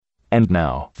And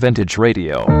now, Vintage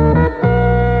Radio.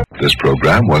 This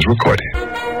program was recorded.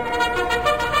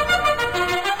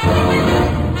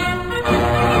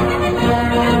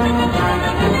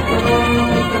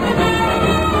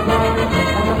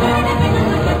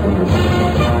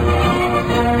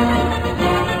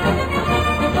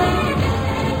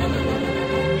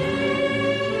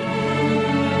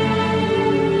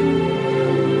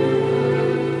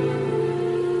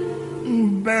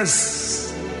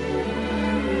 Bess,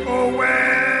 oh,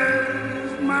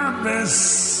 where's my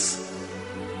Bess?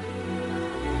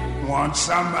 Want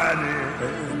somebody to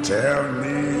tell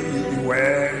me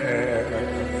where?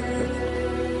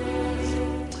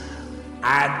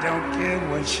 I don't care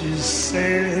what she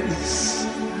says,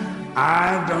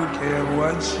 I don't care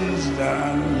what she's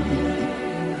done.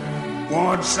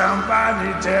 Want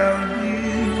somebody to tell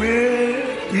me where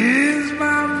is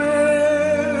my Bess?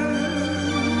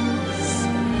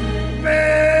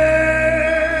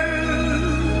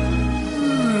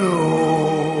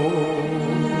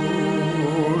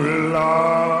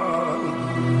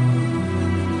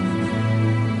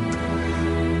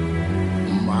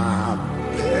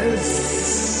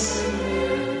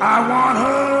 I want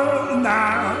her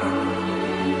now.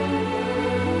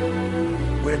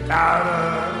 Without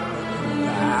her,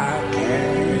 I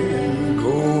can't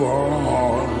go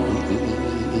on.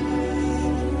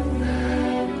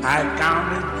 I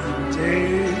counted the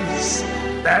days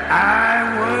that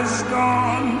I was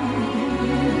gone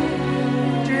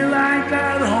till I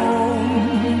got home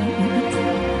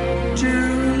to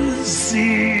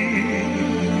see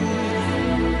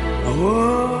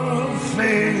her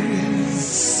face.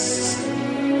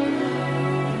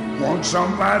 Won't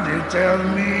somebody tell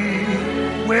me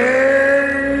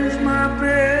where's my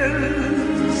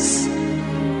Bess?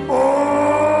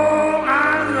 Oh,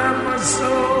 I love her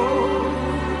so,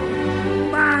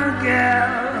 my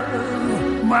gal,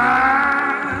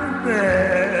 my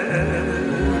Bess.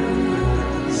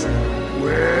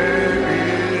 Where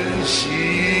is she?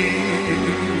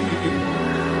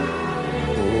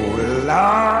 Oh,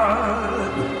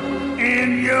 Lord, in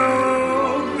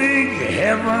your big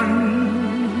heaven,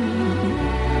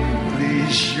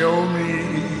 show me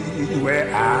where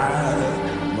I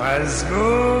must go.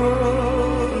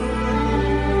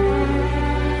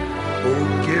 Oh,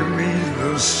 give me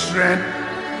the strength,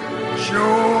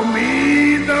 show me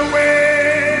the way.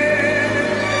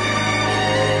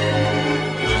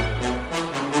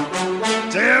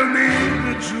 Tell me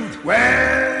the truth,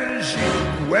 where's she?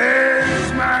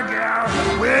 Where's my gal?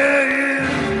 Where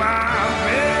is my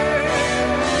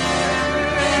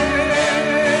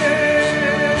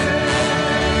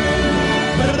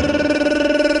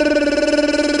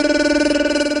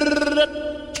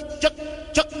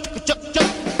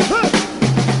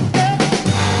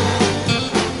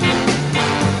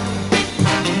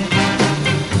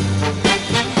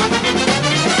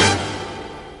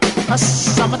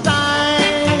summertime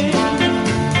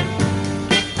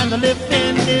and the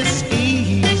living is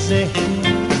easy.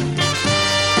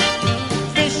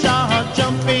 Fish are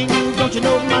jumping, don't you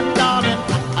know, my darling?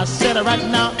 I said it right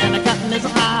now, and the cotton is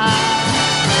high.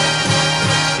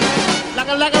 Like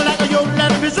a, your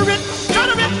life is rich, got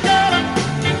a rich girl,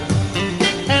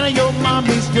 and your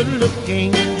mommy's good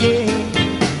looking, yeah.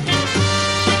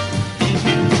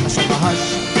 So hush,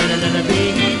 little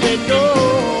baby, don't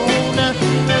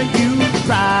you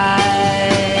cry.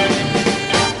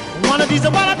 One of these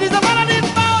mornings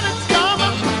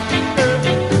come,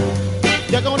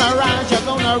 you're gonna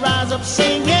rise up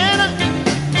singing.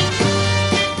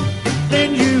 Then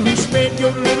you spread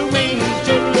your little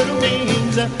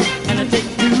wings, and I take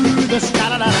to the sky.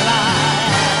 La, la, la, la.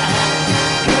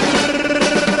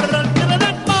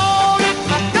 That morning,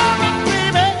 come on,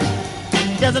 baby.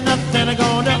 There's nothing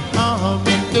gonna harm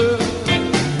you.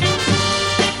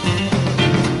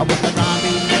 With the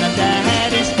mommy and the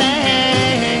daddy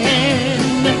standing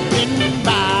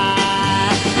by.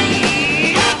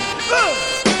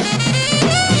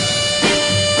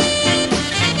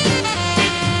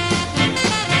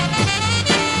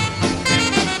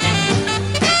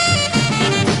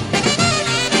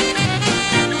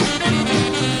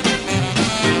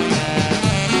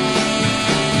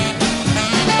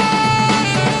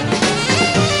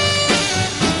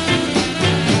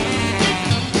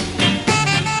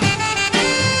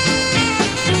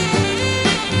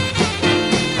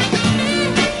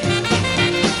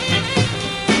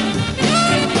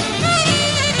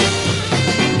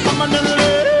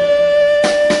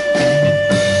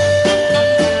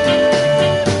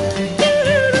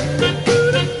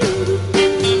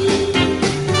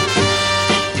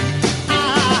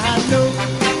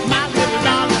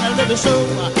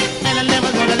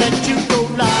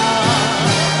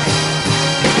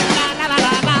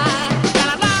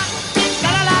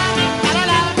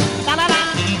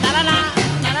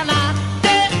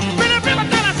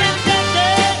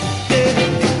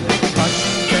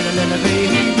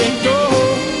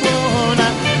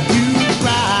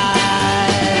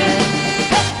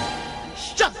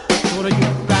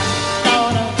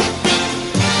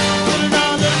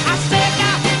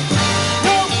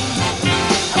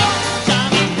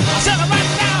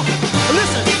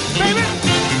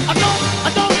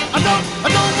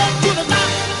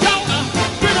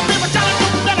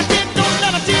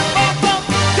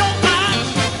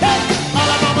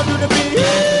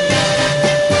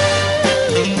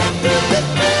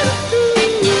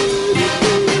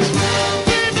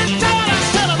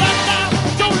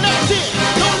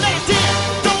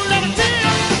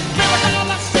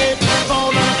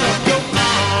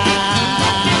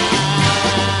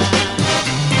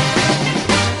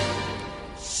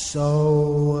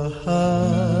 So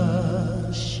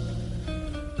hush,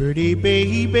 pretty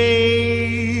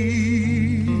baby,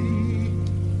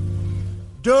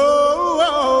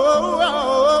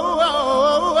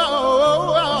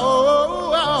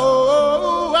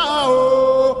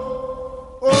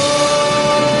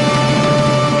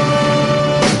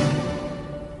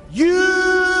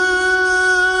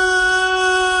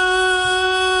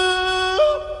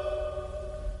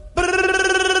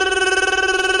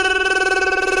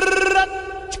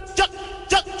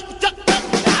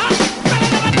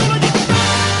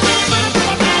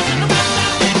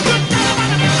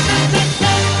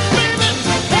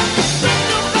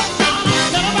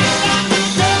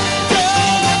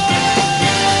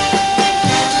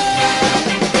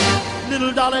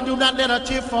 do not let a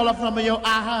tear fall from your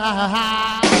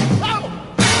eye.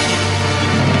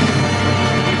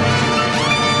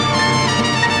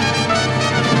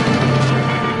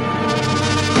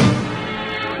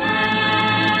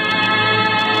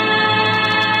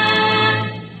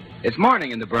 It's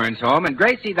morning in the Burns home, and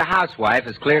Gracie, the housewife,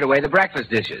 has cleared away the breakfast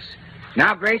dishes.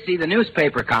 Now Gracie, the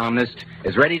newspaper columnist,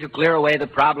 is ready to clear away the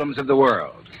problems of the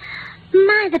world.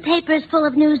 My, the paper is full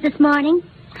of news this morning.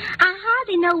 I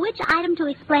hardly know which item to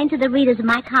explain to the readers of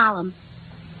my column.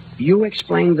 You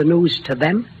explain the news to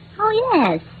them? Oh,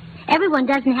 yes. Everyone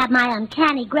doesn't have my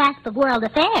uncanny grasp of world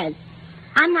affairs.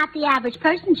 I'm not the average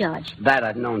person, George. That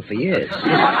I've known for years.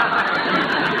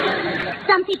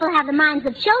 Some people have the minds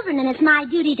of children, and it's my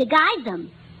duty to guide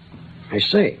them. I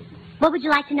see. What would you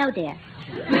like to know, dear?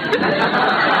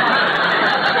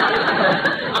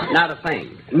 Not a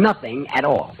thing. Nothing at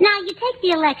all. Now, you take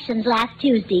the elections last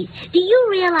Tuesday. Do you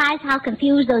realize how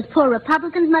confused those poor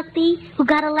Republicans must be who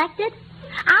got elected?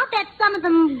 I'll bet some of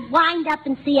them wind up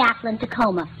in Seattle and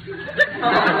Tacoma.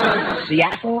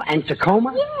 Seattle and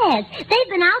Tacoma? Yes. They've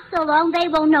been out so long they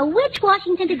won't know which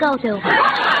Washington to go to.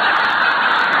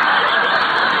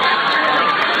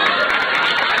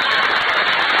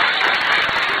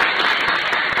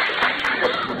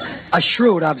 A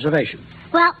shrewd observation.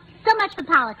 Well, so much for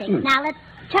politics. Now let's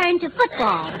turn to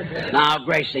football. Now,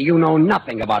 Gracie, you know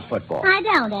nothing about football. I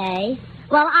don't, eh?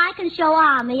 Well, I can show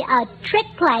Army a trick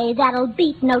play that'll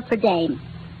beat Notre Dame.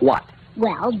 What?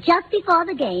 Well, just before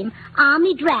the game,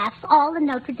 Army drafts all the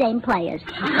Notre Dame players.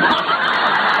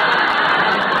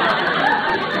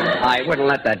 I wouldn't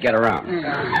let that get around.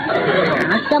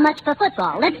 So much for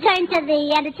football. Let's turn to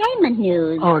the entertainment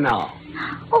news. Oh, no.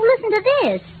 Oh, listen to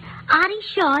this. Artie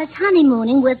Shaw is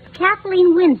honeymooning with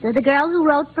Kathleen Winsor, the girl who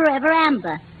wrote Forever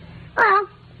Amber. Well,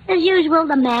 as usual,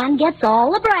 the man gets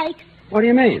all the breaks. What do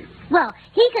you mean? Well,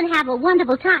 he can have a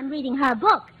wonderful time reading her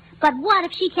book, but what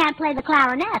if she can't play the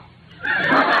clarinet?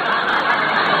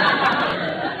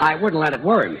 I wouldn't let it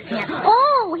worry me.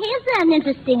 Oh, here's an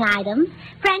interesting item.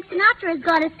 Frank Sinatra is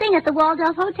going to sing at the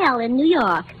Waldorf Hotel in New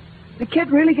York. The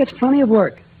kid really gets plenty of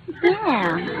work.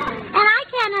 Yeah. And I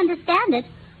can't understand it.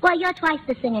 Well, you're twice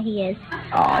the singer he is.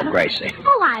 Oh, Gracie.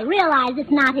 Oh, I realize it's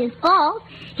not his fault.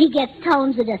 He gets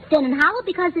tones that are thin and hollow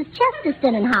because his chest is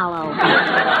thin and hollow.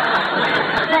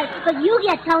 but you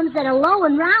get tones that are low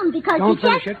and round because Don't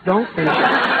your finish chest... it. Don't finish it.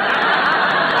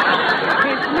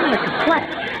 What?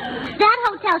 That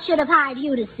hotel should have hired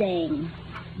you to sing.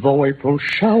 Though April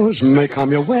showers may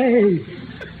come your way,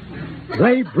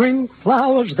 they bring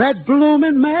flowers that bloom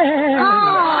in May.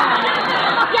 Oh,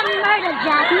 you murdered,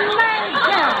 Jack. Murder.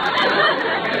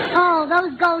 Oh,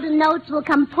 those golden notes will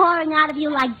come pouring out of you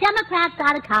like Democrats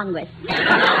out of Congress.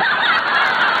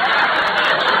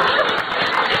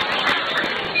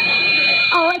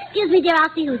 Oh, excuse me, dear.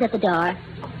 I'll see who's at the door.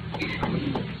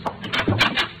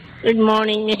 Good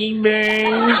morning, Mrs.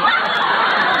 Burns.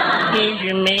 Here's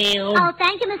your mail. Oh,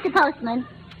 thank you, Mr. Postman.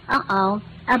 Uh-oh.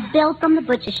 A bill from the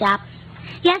butcher shop.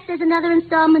 Yes, there's another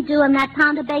installment due on that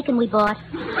pound of bacon we bought.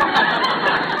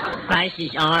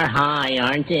 Prices are high,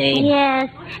 aren't they? Yes,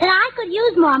 and I could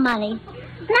use more money.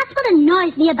 And that's what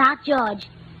annoys me about George.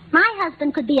 My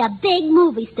husband could be a big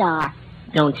movie star.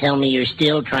 Don't tell me you're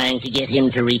still trying to get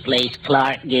him to replace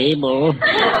Clark Gable.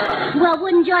 Well,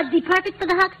 wouldn't George be perfect for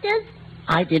the hucksters?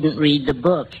 I didn't read the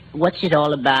book. What's it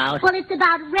all about? Well, it's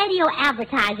about radio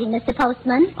advertising, Mr.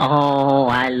 Postman. Oh,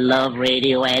 I love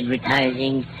radio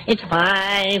advertising. It's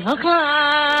 5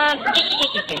 o'clock.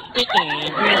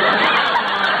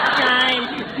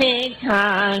 Time to pick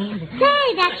time.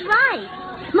 Say, that's right.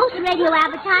 Most radio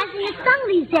advertising is sung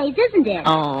these days, isn't it?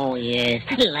 Oh, yes.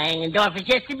 Langendorf is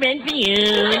just meant for you.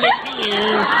 Meant for you.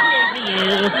 Meant for you.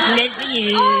 Meant for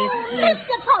you. Oh,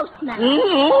 Mr. Postman.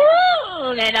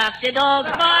 Ooh, let off the dog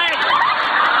bark.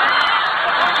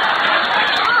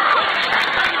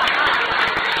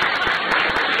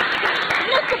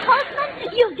 Mr. Postman,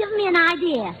 you've given me an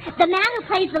idea. The man who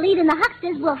plays the lead in The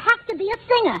Hucksters will have to be a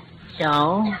singer.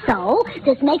 So,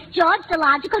 this makes George the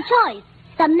logical choice.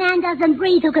 The man doesn't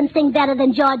breathe who can sing better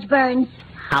than George Burns.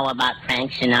 How about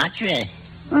Frank Sinatra?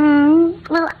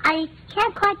 Well, I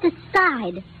can't quite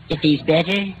decide. If he's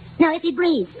better? No, if he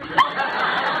breathes.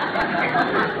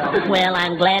 Well,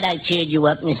 I'm glad I cheered you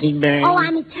up, Mrs. Burns. Oh,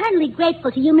 I'm eternally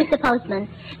grateful to you, Mr. Postman.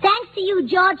 Thanks to you,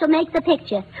 George will make the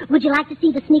picture. Would you like to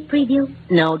see the sneak preview?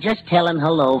 No, just tell him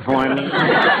hello for me.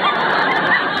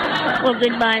 Well,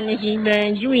 goodbye, Mrs.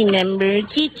 Burns. Remember,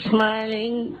 keep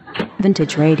smiling.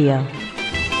 Vintage Radio.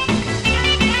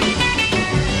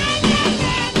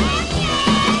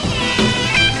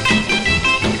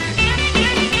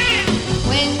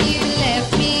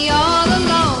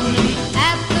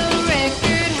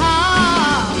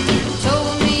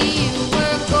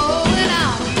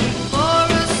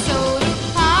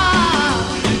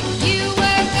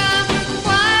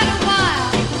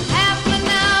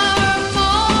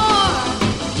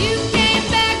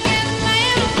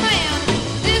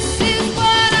 This is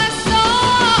what I saw.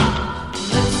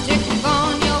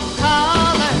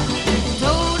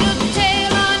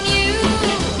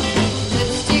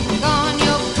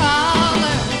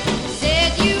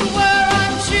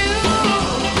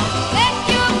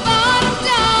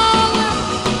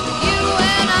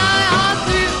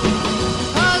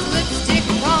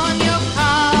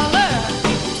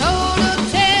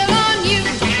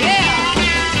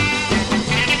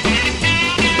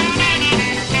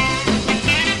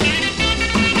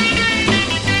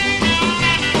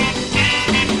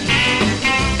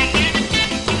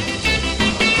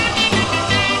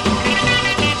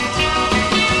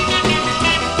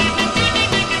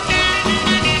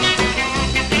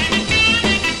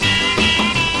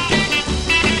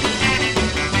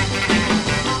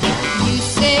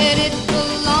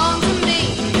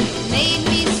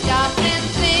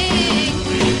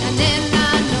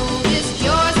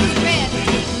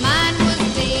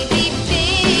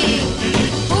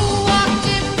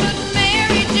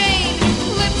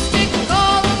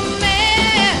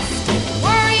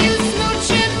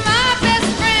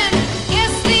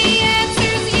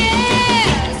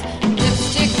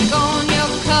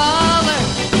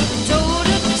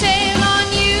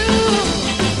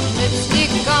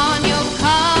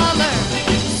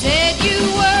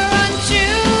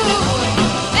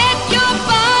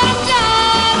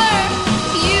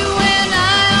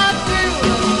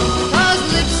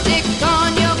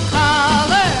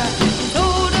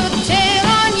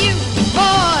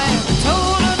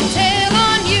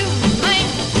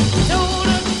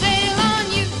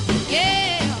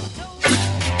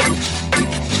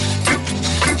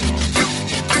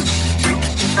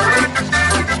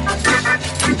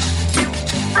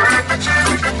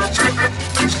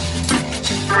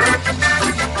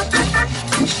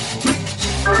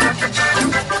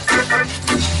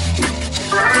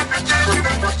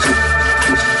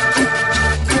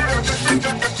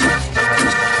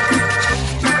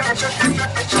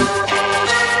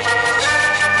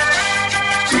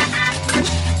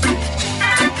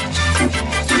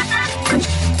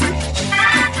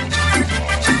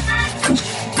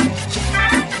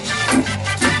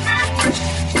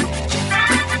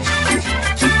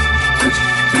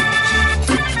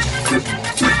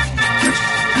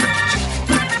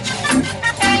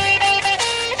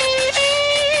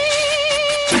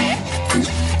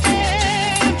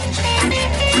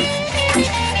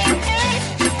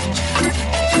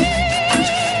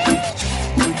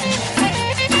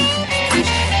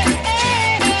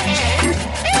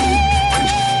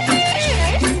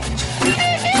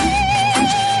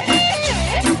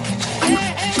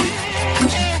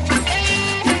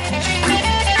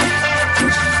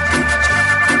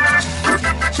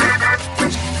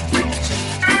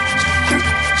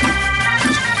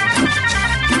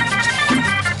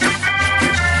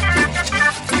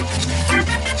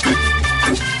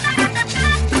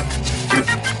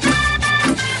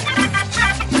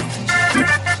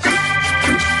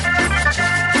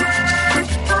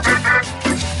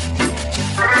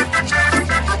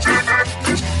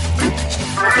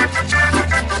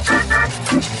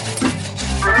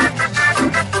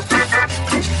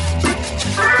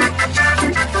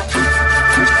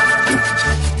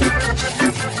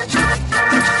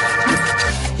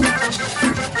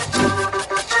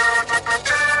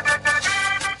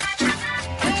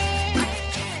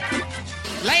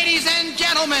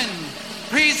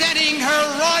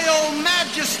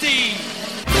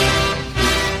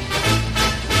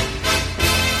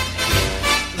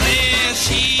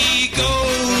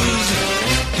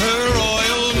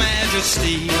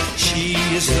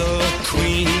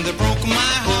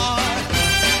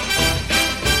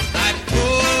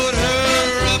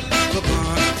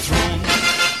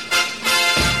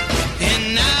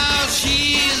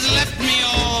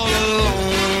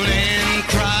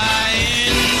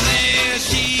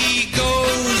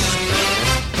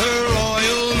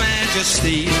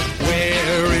 majesty,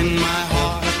 wearing my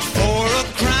heart for a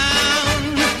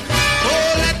crown. Oh,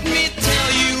 let me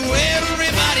tell you,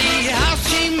 everybody, how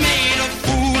she made a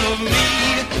fool of me,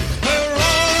 Her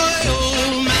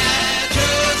Royal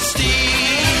Majesty.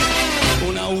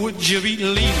 Oh, now would you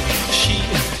believe she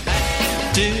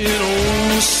acted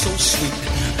oh so sweet,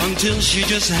 until she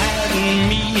just had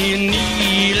me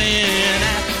kneeling at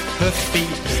her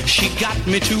feet. She got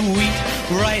me to eat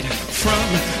right from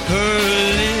her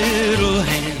little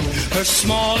hand. Her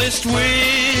smallest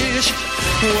wish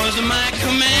was my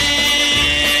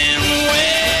command.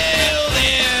 Well,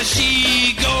 there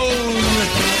she goes,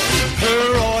 Her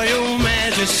Royal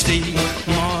Majesty,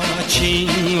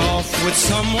 marching off with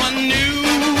someone new.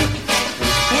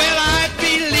 Well, I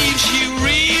believe she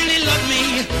really loved me,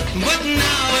 but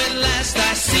now at last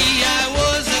I see I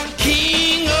was a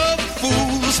king of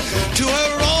fools to Her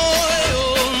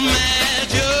Royal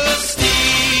Majesty.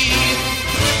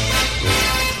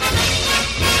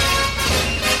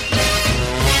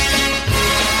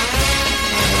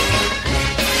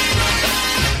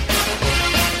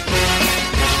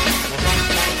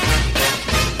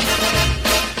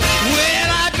 Well,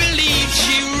 I believe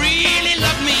she really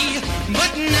loved me,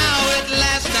 but now at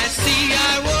last I see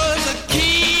I was a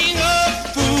king of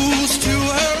fools to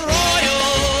Her Royal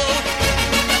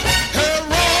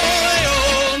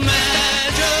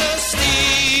Majesty.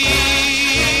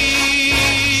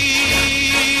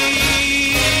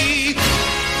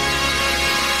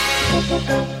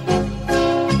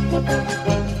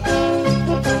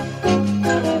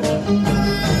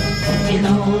 In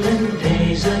olden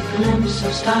days, a glimpse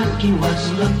of stocking was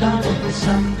looked on as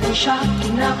something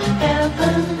shocking. Now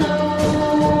heaven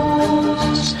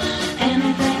knows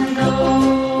anything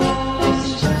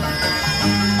goes.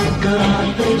 Good on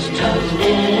these toes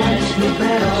and snoop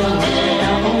bells.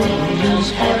 Now only use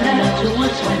head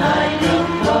afterwards when I get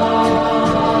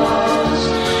lost.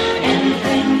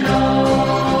 Anything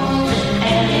goes.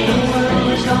 And the world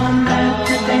is gone mad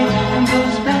today and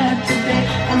goes bad today,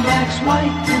 and black's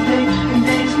white today and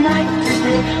day's night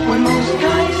today. When most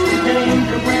guys today and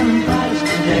the women guys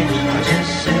today are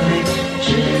just silly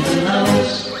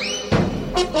gigolos.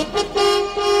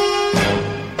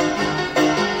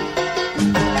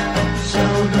 So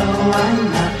though I'm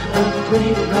not a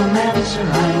great romancer,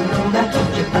 I know that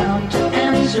you're bound to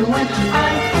answer when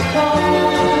I propose.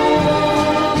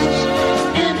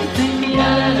 Anything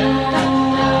goes,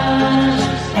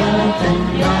 anything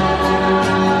goes, anything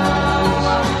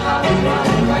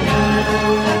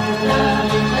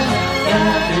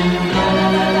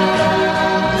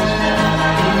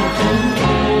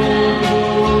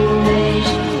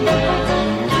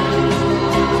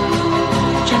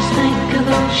Just think of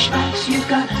those shots you've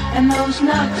got, and those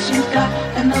knocks you've got,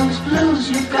 and those blues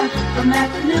you've got, from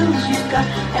that news you've got,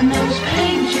 and those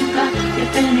pains you've got,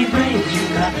 if any brains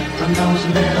you've got, from those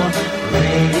little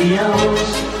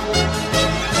radios.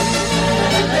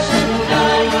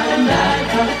 And I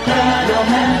got a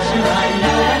romancer, I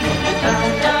know that.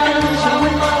 And so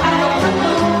when I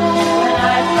propose,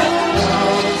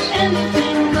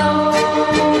 anything goes,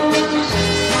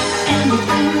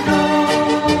 anything goes,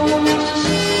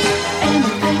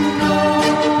 anything goes.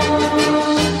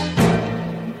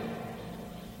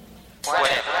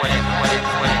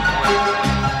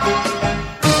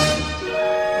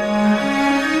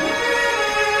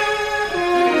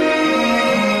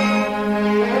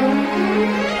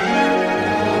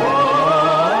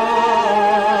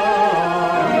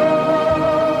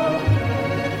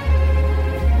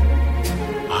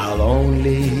 I'll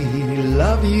only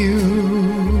love you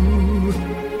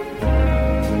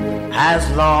as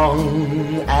long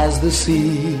as the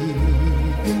sea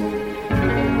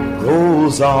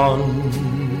rolls on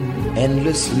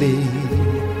endlessly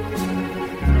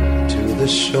to the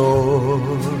shore.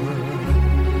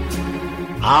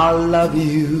 I'll love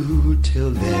you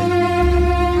till then,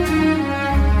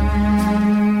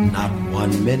 not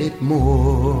 1 minute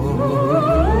more.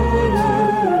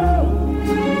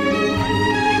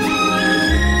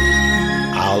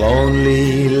 I'll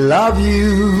only love you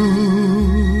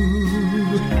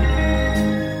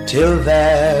till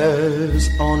there's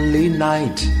only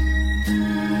night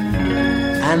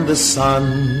and the sun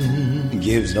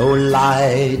gives no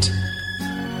light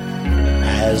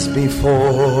as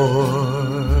before.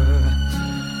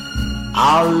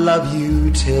 I'll love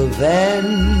you till then,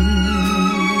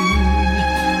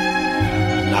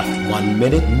 not 1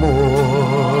 minute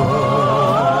more.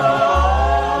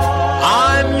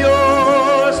 I'm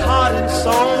yours, heart and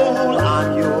soul,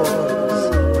 I'm yours,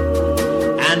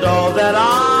 and all that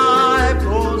I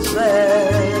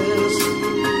possess.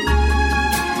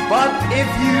 But if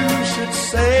you should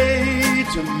say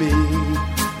to me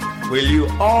will you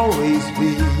always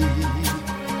be?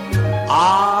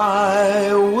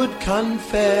 I would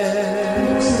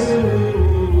confess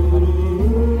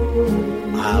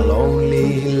I'll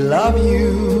only love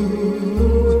you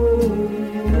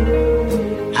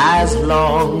as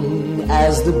long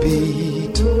as the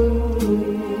beat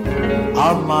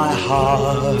of my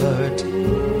heart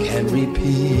can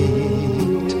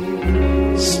repeat.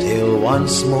 Still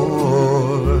once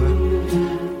more,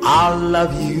 I'll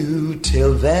love you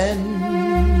till then,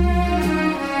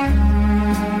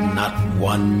 not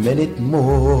 1 minute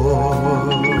more.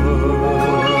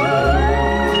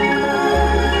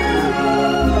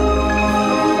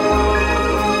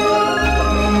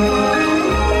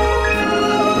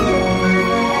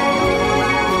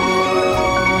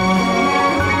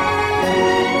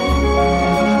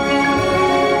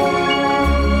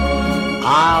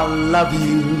 I'll love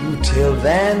you till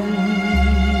then,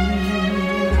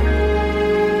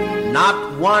 not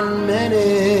 1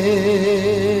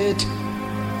 minute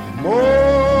more.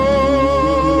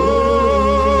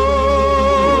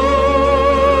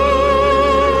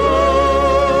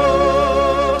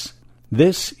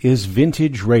 This is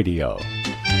Vintage Radio.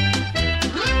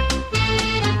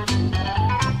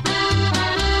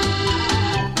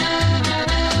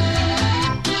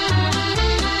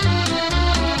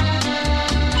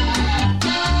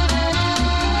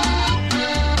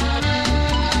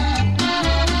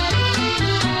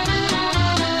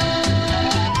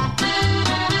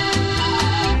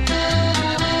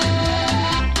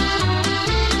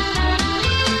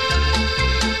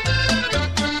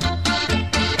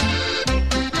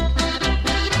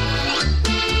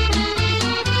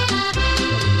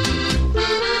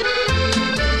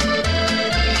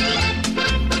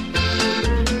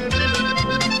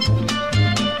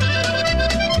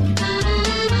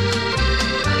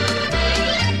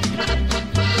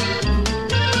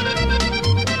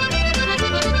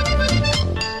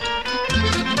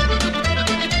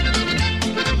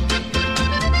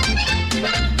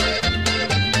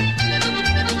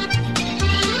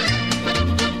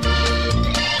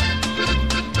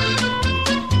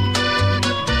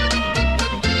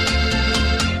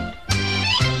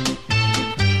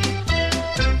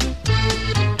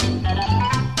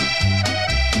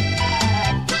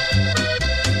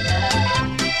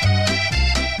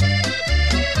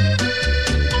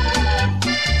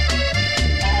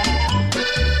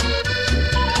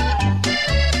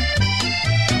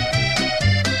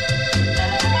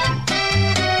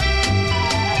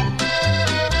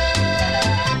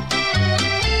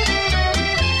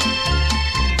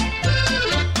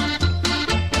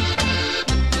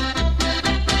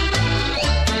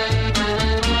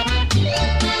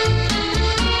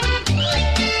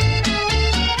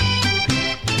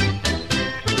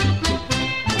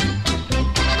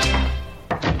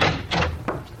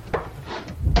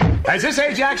 Is this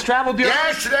Ajax Travel Bureau?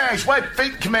 Yes, it is. Wipe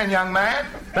feet, come in, young man.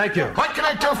 Thank you. What can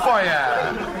I do for you?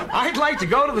 I'd like to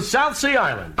go to the South Sea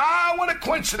Island. Ah, what a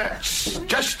coincidence.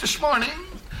 Just this morning,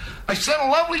 I sent a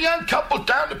lovely young couple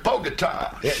down to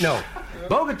Bogota. No,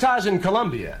 Bogota's in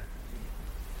Colombia.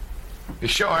 You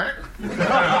sure?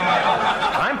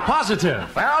 I'm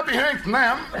positive. Well, I'll be hearing from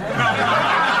them.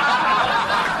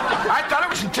 I thought it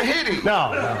was in Tahiti.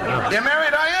 No. You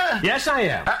married, are you? Yes, I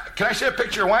am. Can I see a picture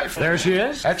of your wife? There she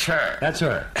is. That's her. That's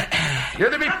her.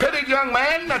 You're to be pitied, young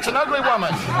man. That's an ugly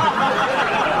woman.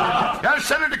 You gotta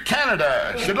send her to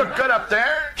Canada. She'd look good up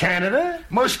there. Canada?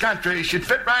 Moose country. She'd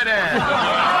fit right in.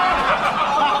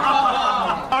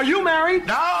 Are you married?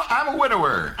 No, I'm a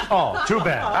widower. Oh, too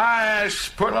bad. Ah, yes,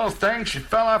 poor little thing. She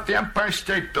fell off the Empire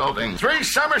State Building. 3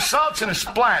 somersaults and a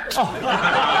splat. Oh.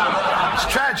 It's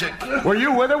tragic. Were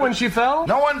you with her when she fell?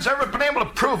 No one's ever been able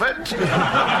to prove it.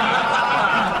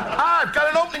 I've got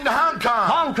an opening to Hong Kong.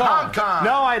 Hong Kong? Hong Kong.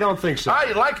 No, I don't think so. Oh,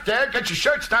 you like that? Get your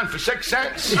shirts done for 6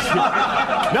 cents.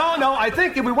 No, I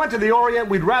think if we went to the Orient,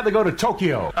 we'd rather go to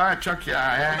Tokyo. Tokyo,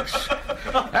 yes.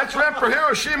 That's where Emperor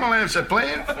Hiroshima lives, I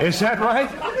believe. Is that right?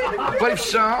 I believe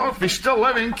so. If he's still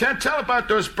living, can't tell about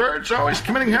those birds. Always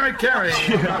committing harikari.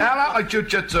 Now, not like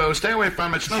jujitsu. Stay away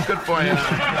from it. It's no good for you.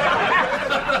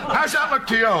 How's that look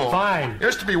to you? Fine.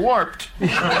 Used to be warped.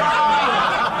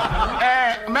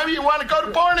 Maybe you want to go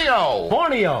to Borneo.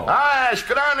 Borneo? Yes,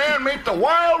 go down there and meet the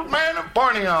wild man of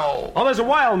Borneo. Oh, there's a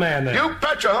wild man there. You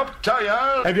betcha. I hope to tell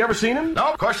you. Have you ever seen him? No,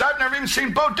 of course, I've never even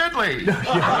seen Bo Diddley.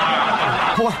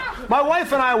 Well, my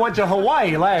wife and I went to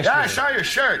Hawaii last year. Yeah, I saw your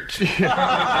shirt.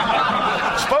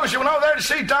 Suppose you went over there to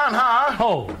see Don Ha.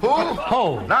 Ho. Who?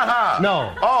 Ho. Not Ha.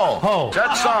 No. Oh. Ho.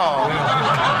 That's all.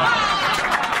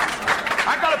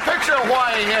 I got a picture of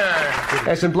Hawaii here.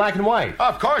 It's in black and white.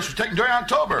 Of course, it's taken during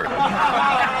October.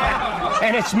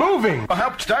 And it's moving. I'll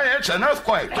help to tell you, it's an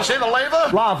earthquake. You see the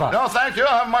lava? Lava. No, thank you.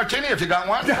 I'll have a martini if you got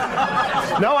one.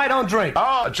 No, I don't drink.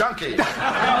 Oh, a junkie. No,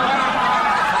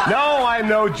 I'm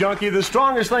no junkie. The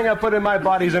strongest thing I put in my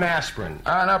body is an aspirin.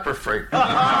 An upper freak.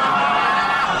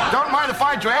 Don't mind if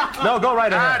I drink? No, go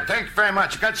right ahead. Thank you very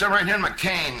much. I got some right here in my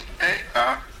cane. Hey,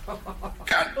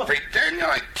 God, Daniel,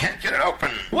 I can't get it open.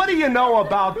 What do you know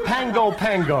about Pango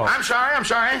Pango? I'm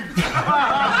sorry.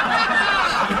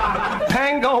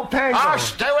 Pango Pango. Oh,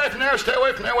 stay away from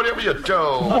there, whatever you do.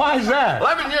 Why is that?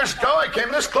 11 years ago, I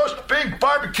came this close to being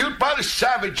barbecued by the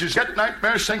savages. Get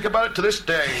nightmares, think about it to this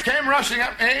day. Came rushing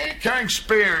up me, carrying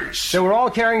spears. They were all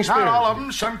carrying spears? Not all of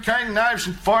them. Some carrying knives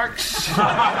and forks.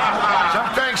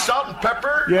 Some carrying salt and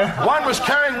pepper. Yeah. One was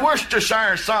carrying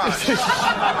Worcestershire sauce.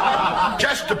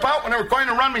 Just about when they were going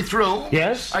to run me through,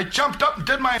 yes, I jumped up and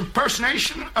did my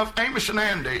impersonation of Amos and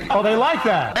Andy. Oh, they like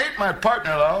that. Ate my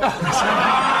partner, though.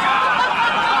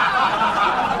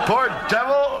 Poor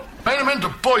devil. Made him into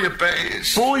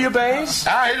bouillabaisse. Bouillabaisse?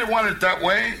 He didn't want it that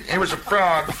way. He was a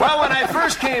frog. Well, when I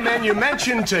first came in, you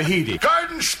mentioned Tahiti.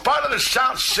 Garden spot of the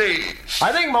South Seas.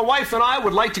 I think my wife and I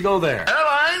would like to go there.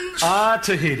 Airlines?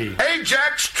 Tahiti.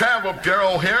 Ajax Travel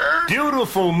Bureau here.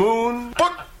 Beautiful moon.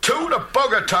 Book 2 to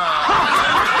Bogota.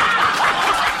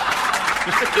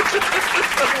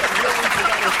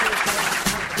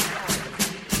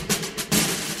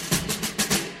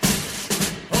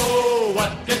 Oh,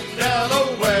 what did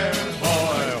Delaware,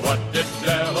 boy, what did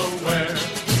Delaware?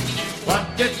 What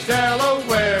did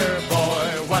Delaware,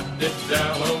 boy, what did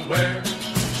Delaware?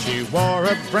 She wore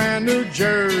a brand new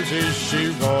jersey, she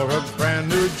wore a brand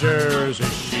new jersey,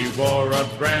 she wore a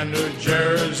brand new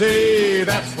jersey,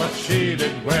 that's what she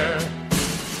did wear.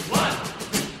 1,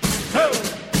 2,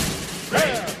 3,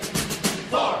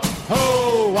 4.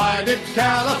 Oh, why did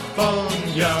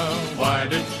California, why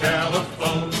did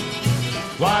California,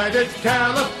 why did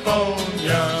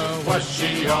California, was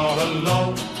she all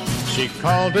alone? She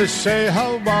called to say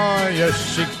how are you,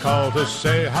 she called to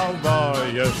say how are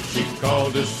you, she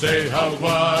called to say how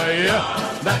are you,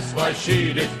 that's why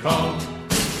she did call. 1,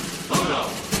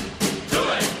 2,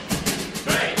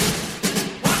 3,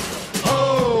 4.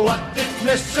 Oh, what did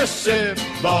Mississippi,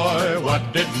 boy,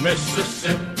 what did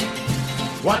Mississippi,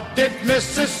 what did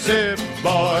Mississippi,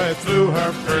 boy, through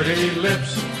her pretty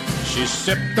lips? She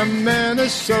sipped the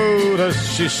Minnesota,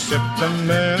 she sipped the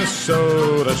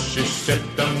Minnesota, she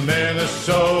sipped the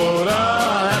Minnesota,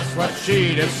 that's what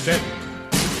she did sip.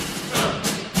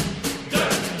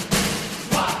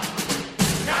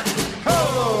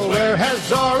 Oh, where has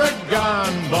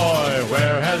Oregon, boy,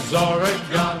 where has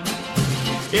Oregon?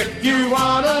 If you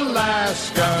want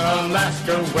Alaska,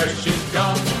 Alaska, where she's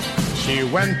gone. She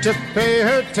went to pay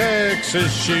her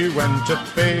taxes, she went to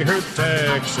pay her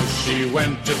taxes, she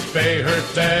went to pay her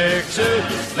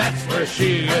taxes, that's where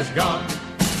she is gone. 1,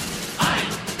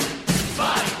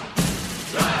 5,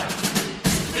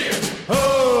 4.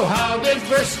 Oh, how did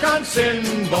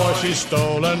Wisconsin, boy, she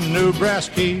stole a new brass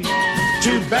key.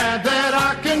 Too bad that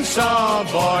Arkansas,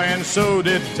 boy, and so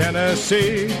did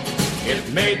Tennessee. It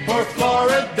made poor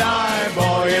Florida die,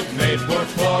 boy, it made poor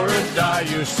Florida die.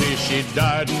 You see, she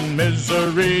died in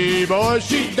misery, boy,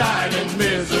 she died in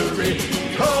misery.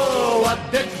 Oh, what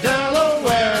did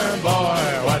Delaware,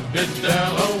 boy, what did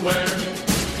Delaware?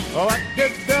 Oh, what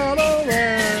did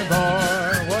Delaware,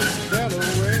 boy, what did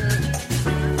Delaware?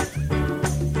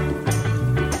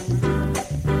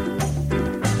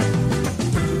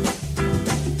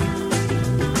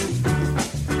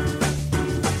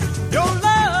 Your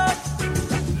love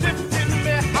lifted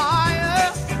me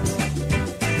higher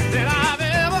than I've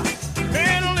ever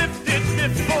been lifted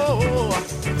before.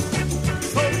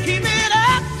 So keep it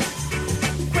up,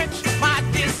 quench my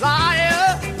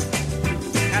desire,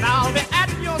 and I'll be at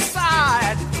your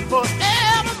side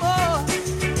forevermore.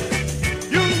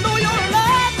 You know your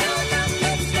love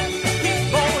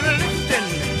keeps on lifting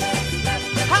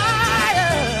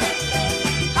higher,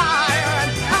 higher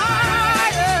and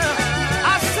higher.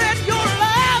 I said your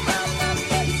love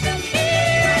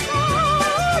keeps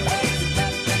on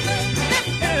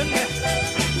lifting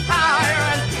higher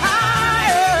and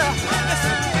higher.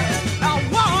 Listen, now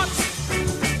once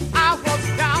I was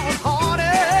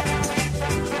downhearted.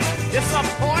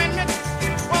 Disappointment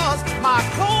was my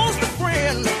closest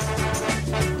friend.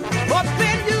 But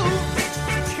then you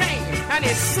came and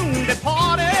he soon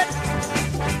departed.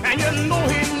 And you know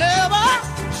he never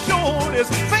showed his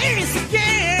face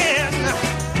again.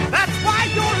 That's why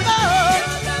your love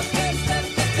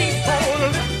keeps on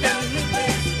lifting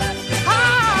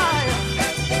higher,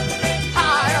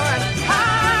 higher and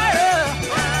higher.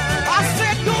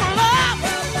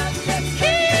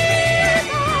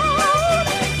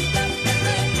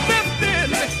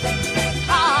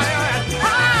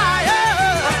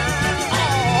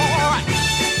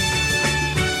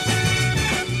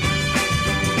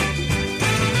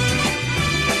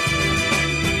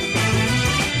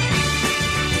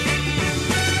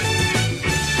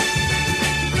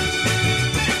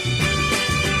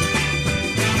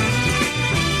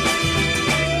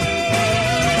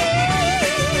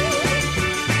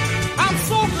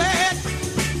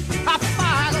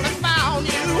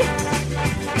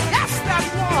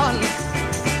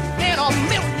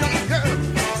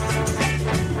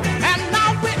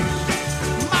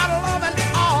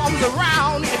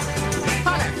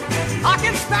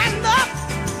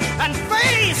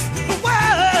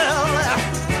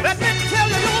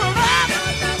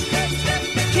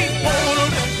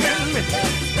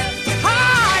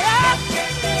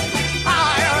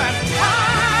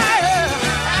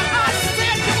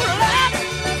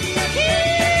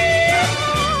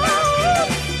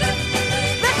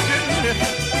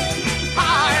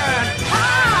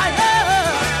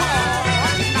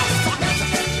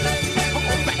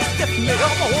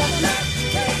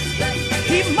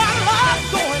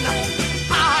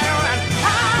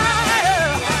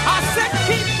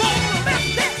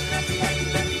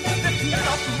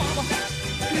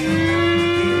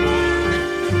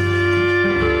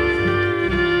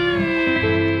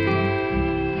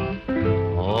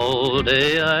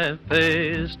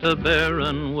 faced a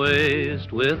barren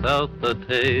waste without the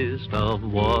taste of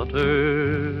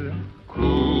water.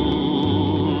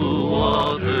 Cool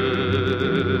water.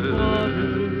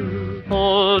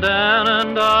 Old Ann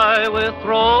and I, with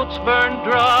throats burned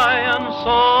dry and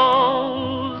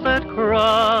souls that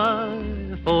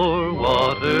cry for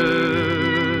water.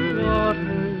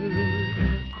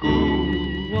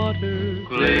 Cool water,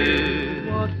 clear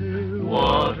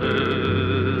water.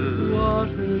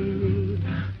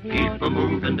 Keep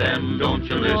a-moving, Dan, don't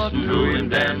you listen to him,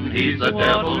 Dan. He's the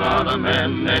devil, not a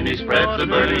man, and he spreads the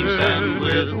burning sand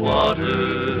with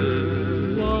water.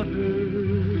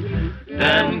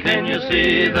 Dan, can you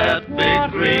see that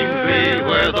big green tree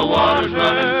where the water's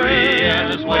running free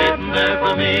and it's waiting there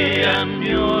for me and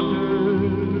you?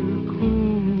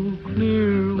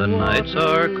 The nights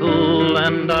are cool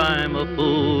and I'm a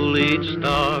fool, each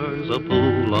star's a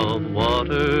pool of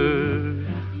water.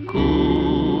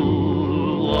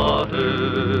 Cool water.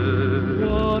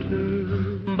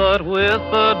 But with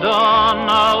the dawn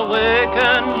I'll wake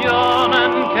and yawn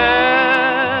and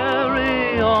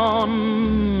carry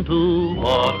on to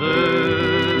water.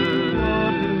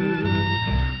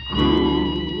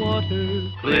 Cool water,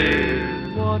 clear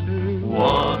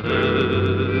water.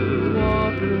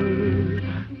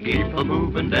 Keep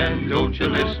a-moving, Dan, don't you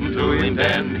listen to him,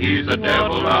 Dan. He's a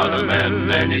devil, not a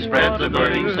man, and he spreads the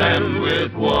burning sand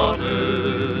with water.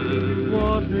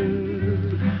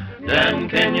 Dan,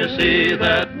 can you see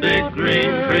that big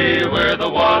green tree where the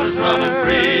water's running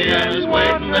free and is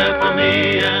waiting there for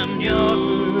me and you?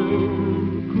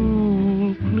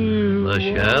 The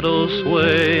shadows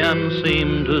sway and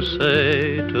seem to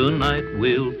say, tonight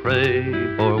we'll pray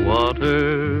for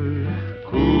water.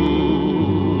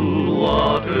 Cool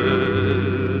water.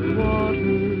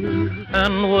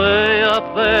 And way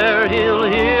up there he'll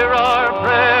hear our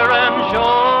prayer and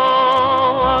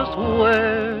show us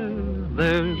where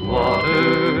there's water.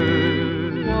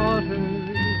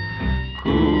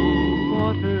 Cool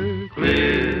water,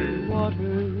 clear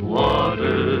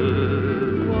water.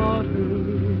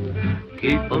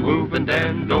 Keep a-moving,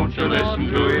 Dan, don't you listen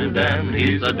to him, Dan.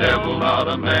 He's a devil, not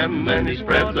a man, and he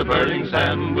spreads the burning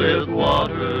sand with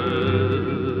water.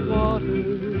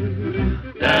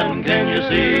 Dan, can you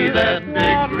see that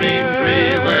big green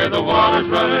tree where the water's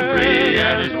running free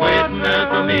and it's waiting there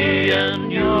for me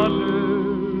and you?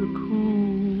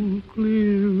 Cool,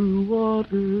 clear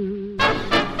water.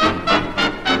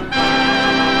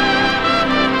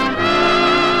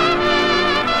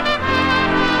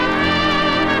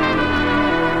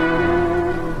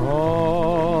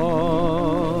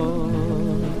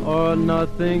 Or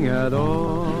nothing at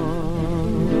all.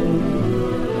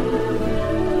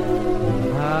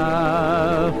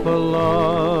 Half a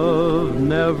love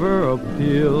never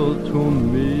appealed to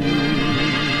me.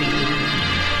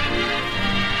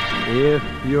 If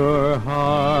your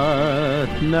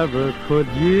heart never could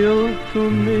yield to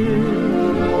me,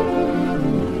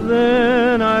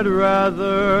 then I'd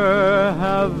rather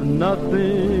have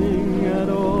nothing at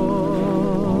all.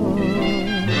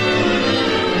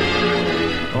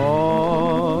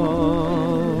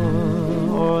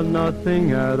 Or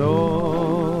nothing at all.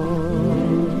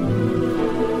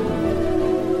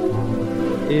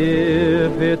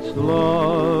 If it's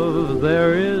love,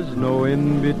 there is no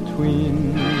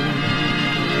in-between.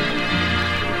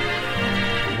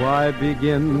 Why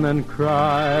begin and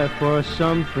cry for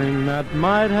something that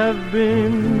might have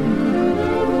been?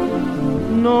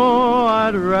 No,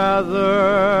 I'd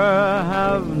rather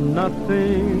have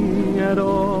nothing at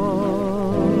all.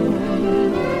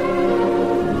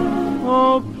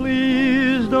 Oh,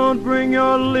 please don't bring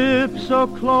your lips so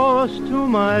close to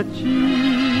my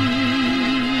cheek.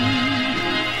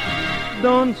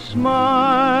 Don't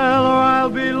smile or I'll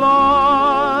be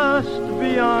lost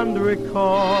beyond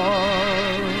recall.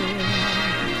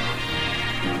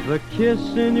 The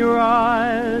kiss in your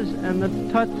eyes and the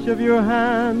touch of your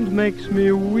hand makes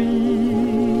me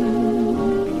weak.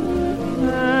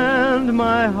 And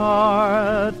my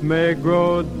heart may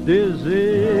grow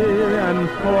dizzy and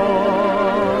fall.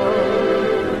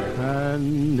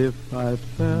 And if I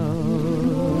fell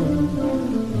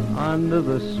under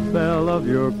the spell of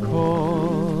your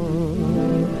call,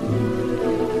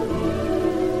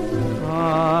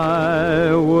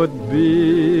 I would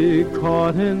be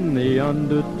caught in the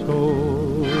undertow.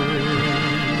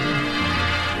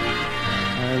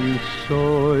 And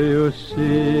so you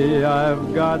see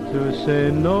I've got to say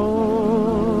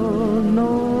no, no.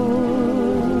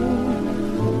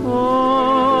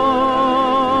 All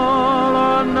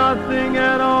or nothing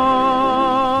at all.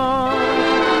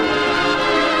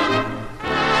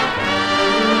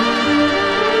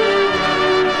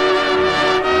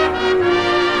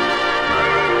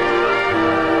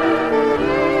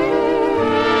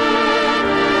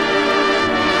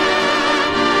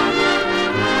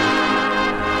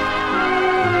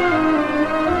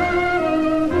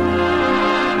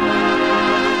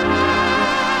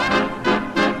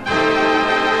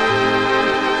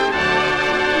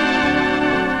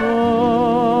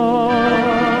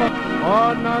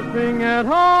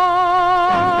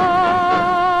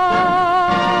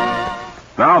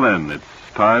 gentlemen,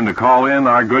 it's time to call in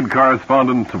our good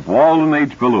correspondent, Walden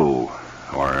H. Ballou,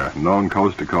 or known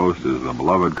coast to coast as the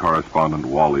beloved correspondent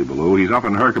Wally Ballou. He's up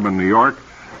in Herkimer, New York,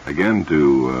 again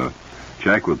to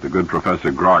check with the good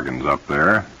Professor Groggins up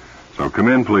there. So come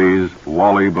in, please,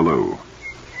 Wally Ballou.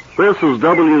 This is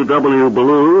W.W.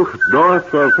 Ballou,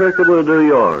 north of Herkimer, New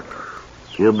York.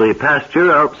 In the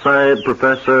pasture outside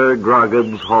Professor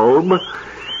Groggins' home.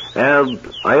 And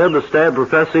I understand,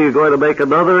 Professor, you're going to make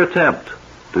another attempt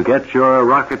to get your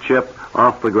rocket ship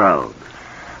off the ground.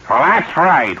 Well, that's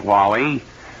right, Wally.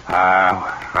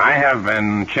 I have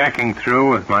been checking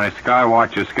through with my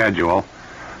Skywatcher schedule,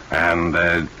 and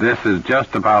this is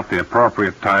just about the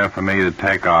appropriate time for me to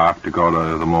take off to go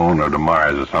to the moon or to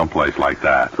Mars or someplace like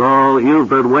that. So you've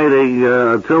been waiting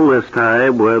until this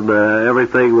time when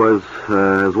everything was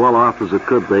as well off as it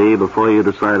could be before you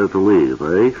decided to leave,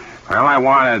 eh? Well, I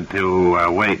wanted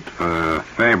to wait for a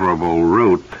favorable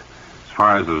route as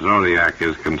far as the Zodiac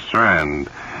is concerned.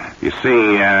 You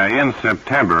see, in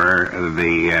September,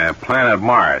 the planet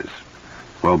Mars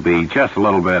will be just a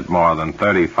little bit more than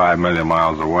 35 million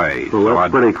miles away. Well,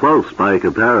 that's pretty close by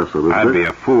comparison, isn't it? I'd be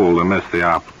a fool to miss the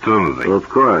opportunity. Of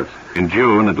course. In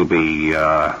June, it'll be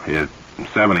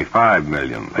 75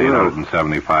 million,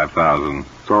 875,000.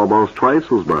 It's almost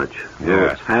twice as much.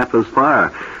 Yes. It's half as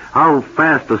far. How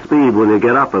fast a speed will you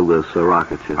get up in this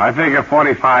rocket ship? I figure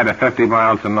 45 to 50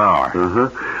 miles an hour. Uh-huh.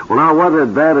 Well, now, what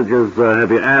advantages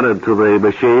have you added to the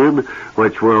machine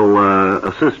which will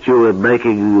assist you in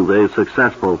making a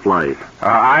successful flight?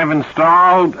 I've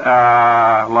installed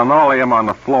linoleum on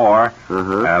the floor,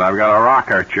 and I've got a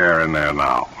rocker chair in there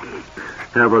now.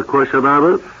 Have a cushion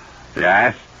on it?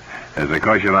 Yes. There's a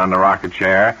cushion on the rocket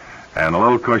chair, and a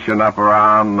little cushion up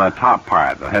around the top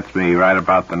part that hits me right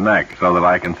about the neck so that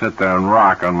I can sit there and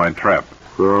rock on my trip.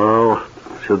 Well,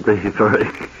 should be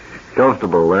very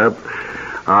comfortable then.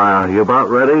 You about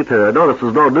ready to... Notice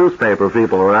there's no newspaper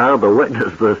people around to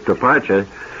witness this departure.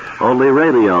 Only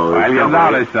radio. Well, you'll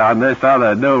notice on this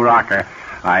other new rocker,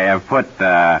 I have put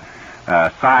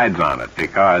sides on it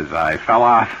because I fell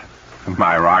off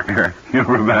my rocker. You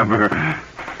remember...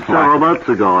 Several months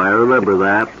ago, I remember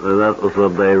that. That was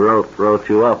when they wrote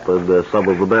you up in some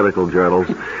of the medical journals.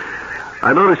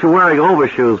 I notice you're wearing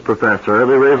overshoes, Professor.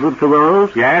 Any reason for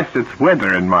those? Yes, it's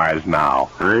winter in Mars now.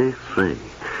 I see.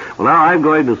 Well, now I'm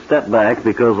going to step back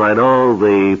because I know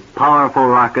the powerful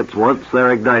rockets, once they're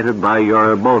ignited by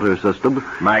your motor system...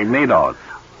 Magnetos.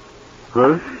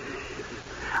 Huh?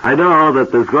 I know that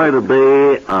there's going to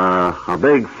be a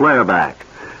big flare back.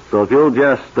 So if you'll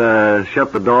just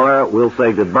shut the door, we'll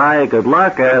say goodbye, good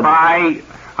luck, and... Goodbye,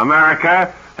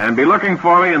 America, and be looking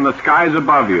for me in the skies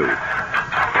above you.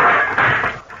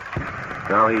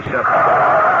 Now he shut the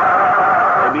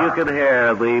door. Maybe you can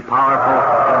hear the powerful...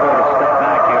 I'm going to step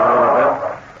back here a little bit.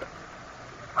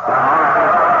 The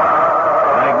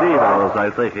powerful magnetos, I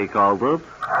think he called them.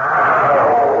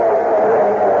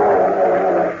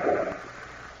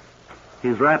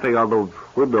 He's rapping on the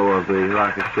window of the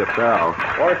rocket ship now.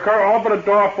 Boy, Carl, open the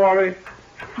door for me.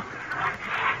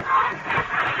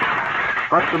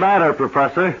 What's the matter,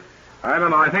 Professor? I don't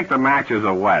know. I think the matches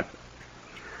are wet.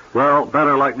 Well,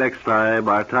 better luck next time.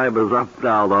 Our time is up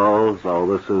now, though. So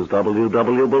this is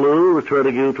W.W. Ballou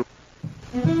returning you to...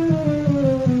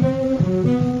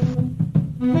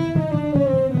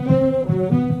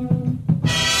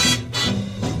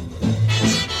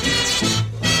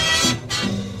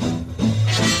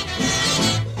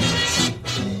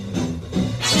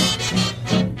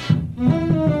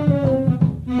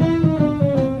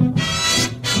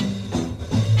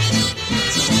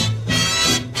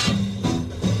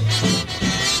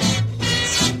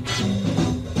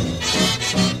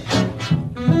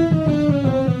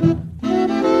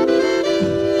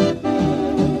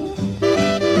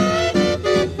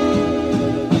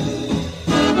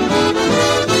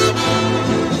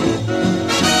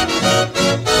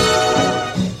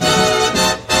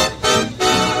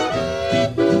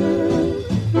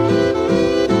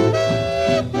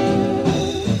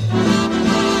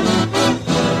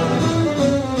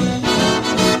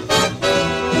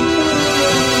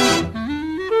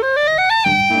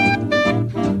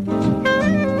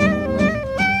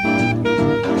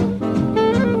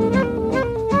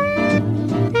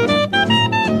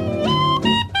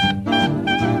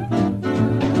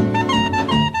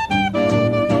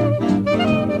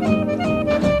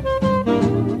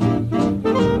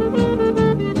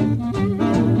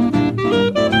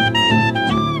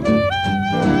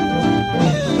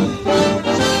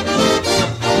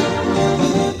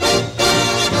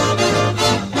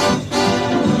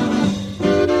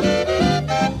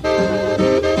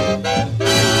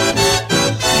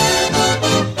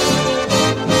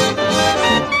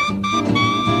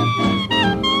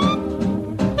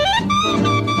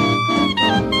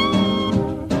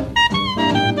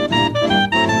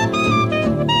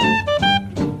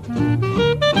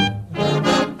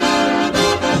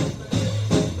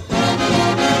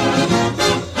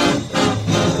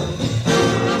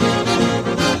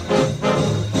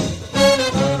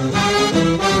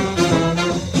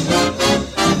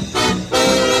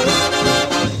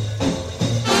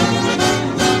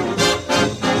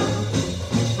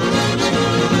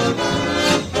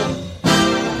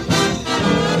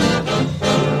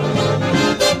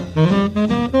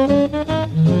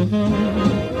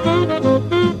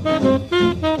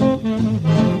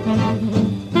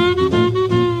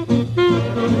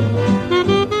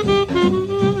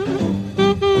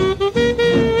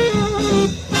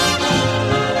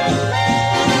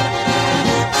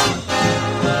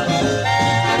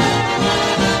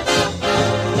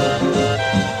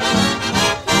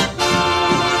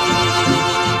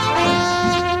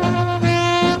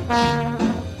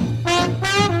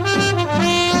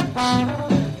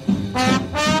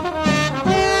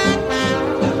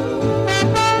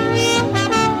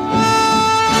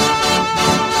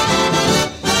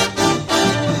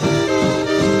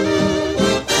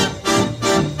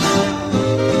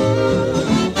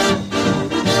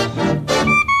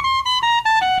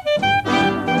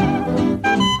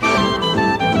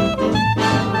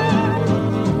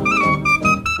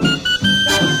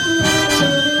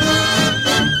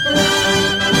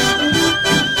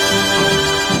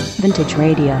 Vintage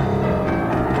Radio.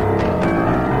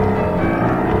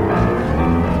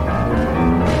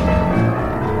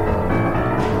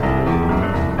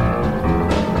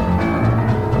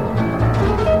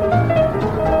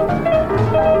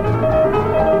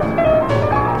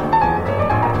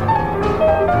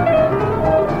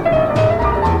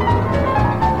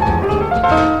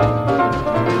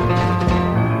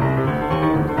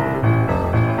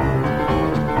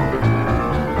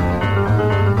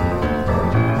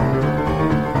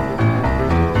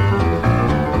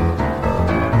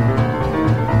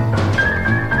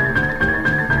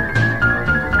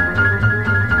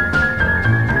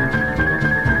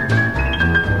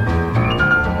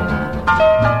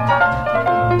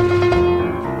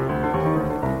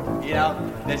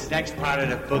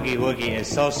 Boogie Woogie is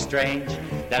so strange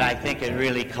that I think it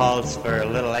really calls for a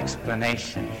little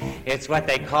explanation. It's what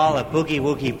they call a boogie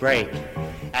woogie break.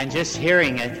 And just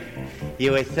hearing it,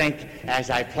 you would think, as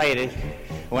I played it,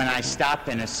 when I stopped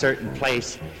in a certain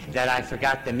place, that I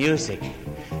forgot the music.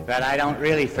 But I don't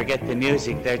really forget the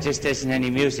music. There just isn't any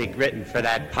music written for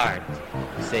that part.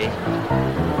 See?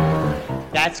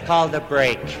 That's called a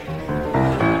break.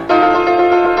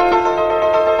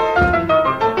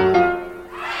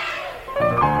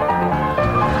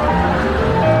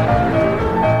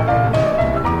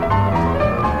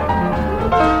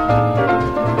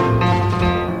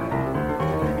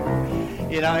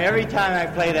 Every time I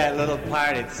play that little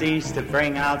part, it seems to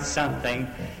bring out something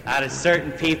out of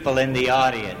certain people in the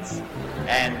audience.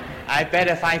 And I bet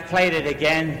if I played it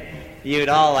again, you'd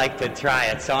all like to try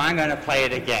it. So I'm going to play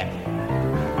it again.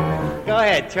 Go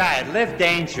ahead, try it. Live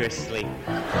dangerously.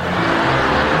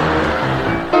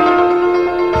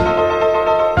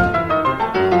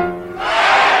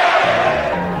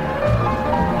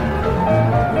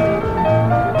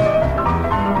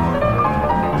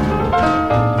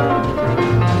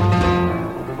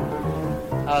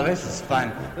 This is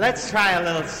fun. Let's try a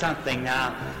little something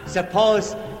now.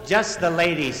 Suppose just the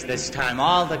ladies this time,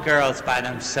 all the girls by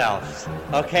themselves.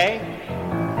 Okay?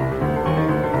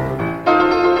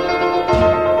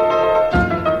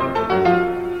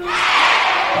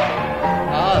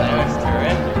 Oh, that was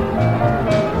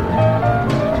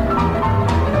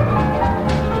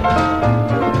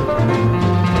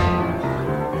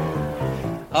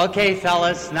terrific. Okay,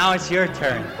 fellas, now it's your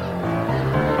turn.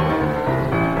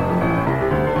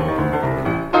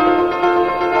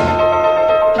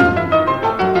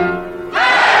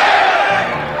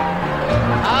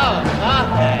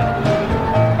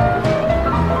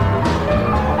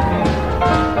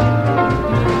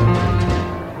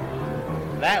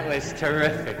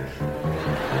 Terrific.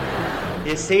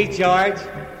 You see, George,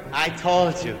 I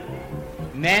told you,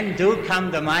 men do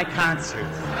come to my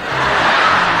concerts.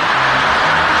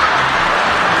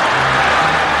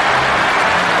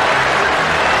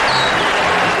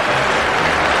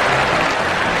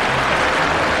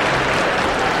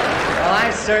 Well, I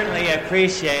certainly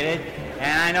appreciate it,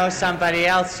 and I know somebody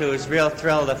else who is real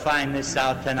thrilled to find this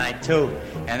out tonight, too,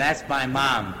 and that's my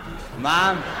mom.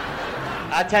 Mom,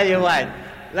 I'll tell you what.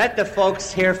 Let the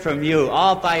folks hear from you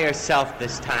all by yourself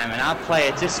this time, and I'll play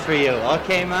it just for you.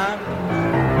 Okay, Mom?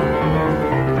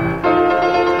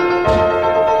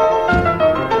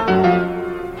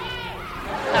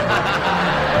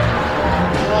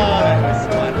 Oh, that was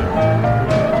wonderful.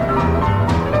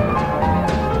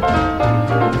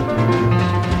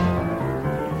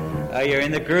 Oh, you're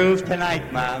in the groove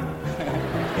tonight, Mom.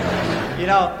 You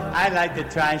know, I'd like to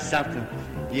try something.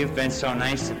 You've been so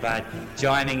nice about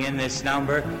joining in this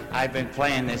number. I've been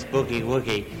playing this boogie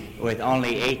woogie with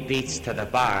only 8 beats to the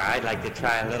bar. I'd like to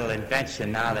try a little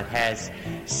invention now that has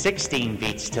 16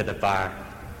 beats to the bar.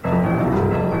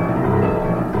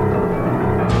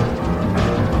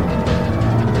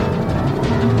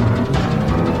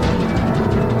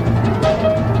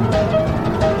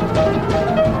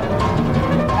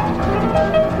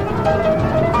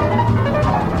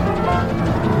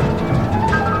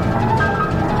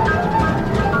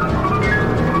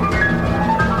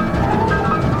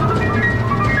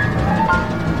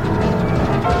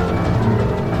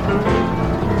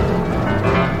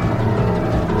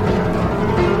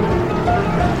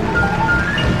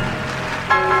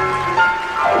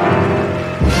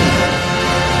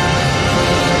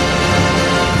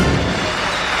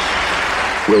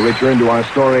 We'll return to our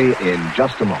story in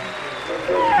just a moment.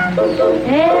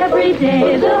 Every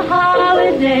day's a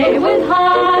holiday with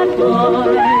Hot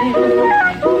Boys.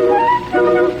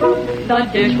 The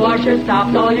dishwasher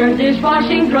stops all your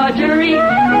dishwashing drudgery.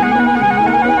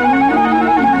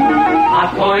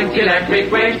 Hot Points electric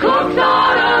range cooks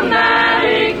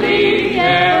automatically.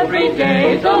 Every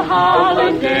day's a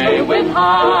holiday with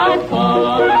Hot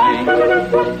Boys.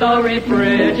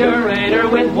 refrigerator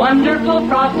with wonderful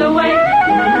frost away.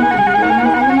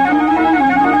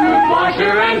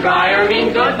 Washer and dryer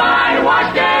mean goodbye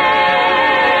wash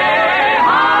day.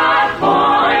 Hot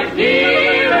Point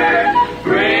dealers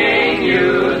bring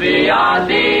you the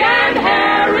Ozzie and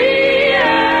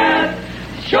Harriet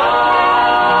Show.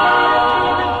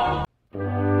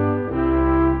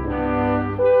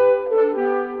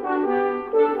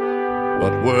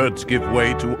 But words give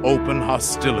way to open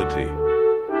hostility,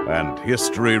 and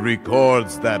history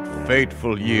records that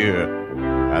fateful year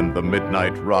and the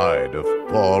midnight ride of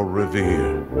Paul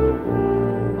Revere.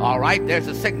 All right, there's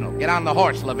a signal. Get on the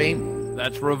horse, Levine.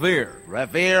 That's Revere.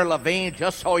 Revere, Levine,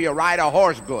 just so you ride a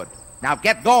horse good. Now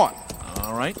get going.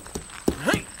 All right.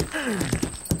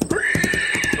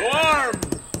 To arms!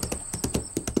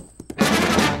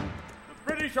 The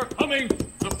British are coming!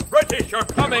 The British are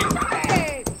coming!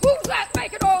 Hey, who's that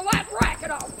making all that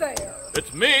racket out there?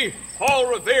 It's me, Paul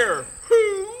Revere.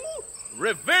 Who?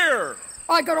 Revere!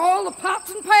 I got all the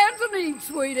pots and pans I need,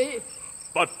 sweetie.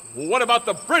 But what about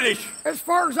the British? As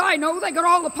far as I know, they got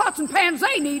all the pots and pans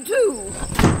they need, too.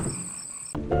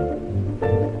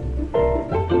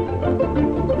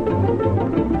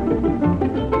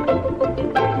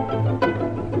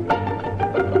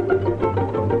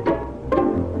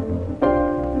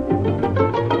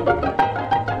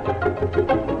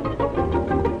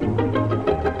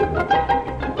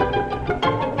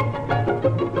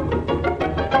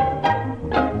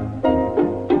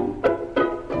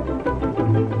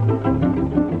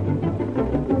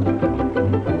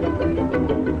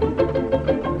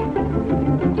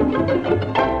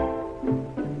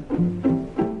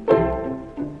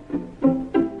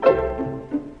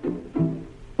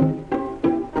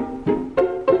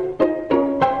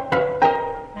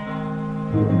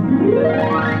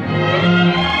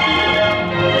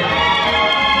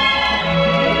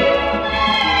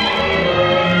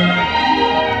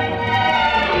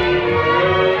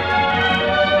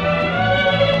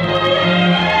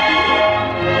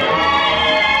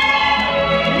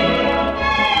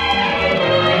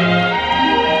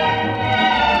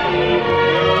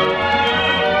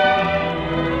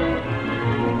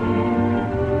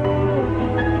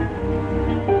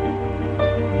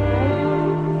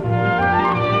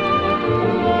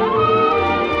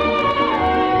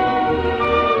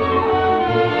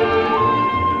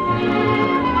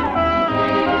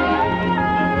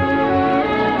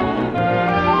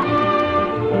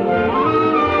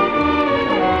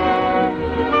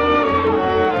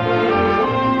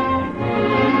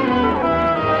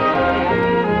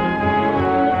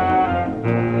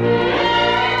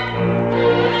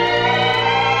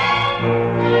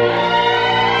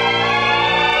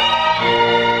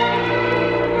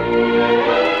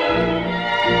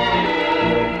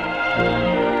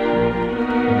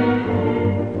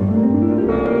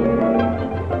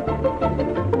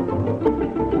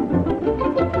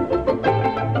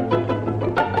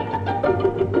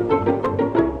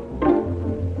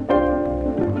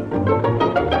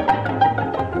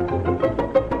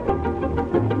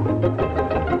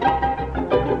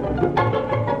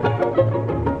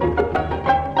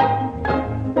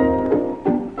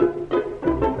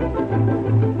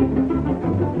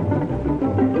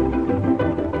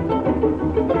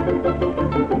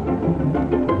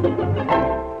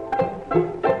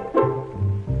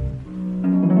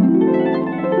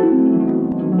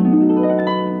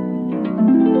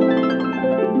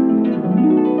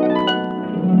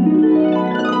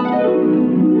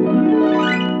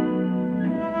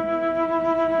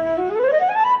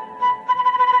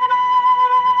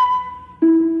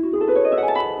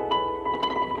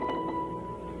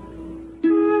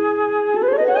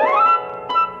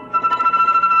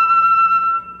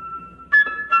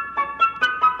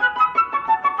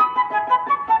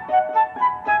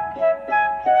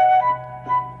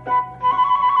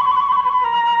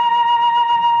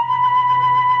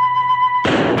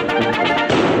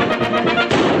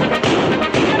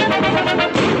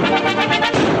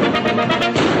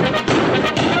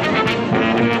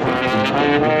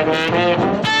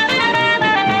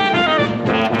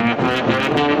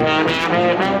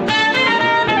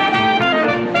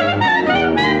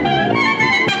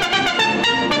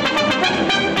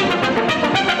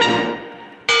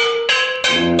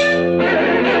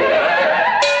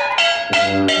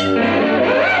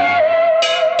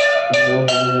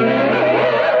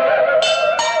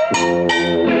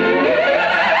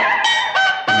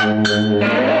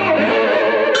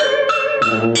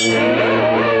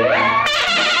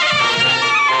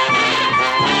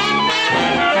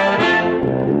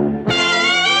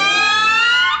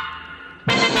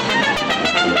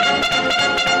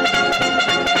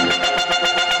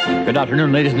 Good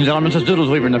afternoon, ladies and gentlemen. This is Doodles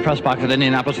Weaver in the press box at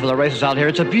Indianapolis for the races out here.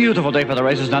 It's a beautiful day for the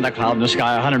races, not a cloud in the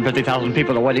sky. 150,000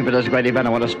 people are waiting for this great event,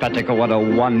 and what a spectacle, what a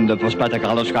wonderful spectacle.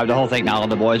 I'll describe the whole thing now.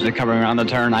 The boys are coming around the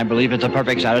turn. I believe it's a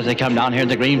perfect start as they come down here.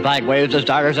 The green flag waves, the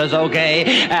starter says okay,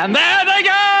 and there they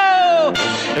go!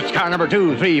 It's car number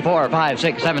 2, 3, 4, 5,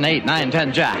 6, 7, 8, 9,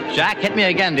 10, Jack. Jack, hit me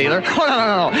again, dealer.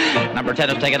 Oh, no. Number 10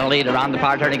 is taking a lead around the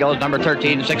far turn. He goes number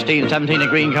 13, 16, 17, the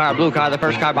green car, blue car. The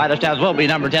first car by the stands will be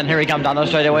number 10. Here he comes down the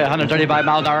straightaway, 135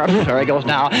 miles an hour. There he goes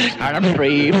now. Car number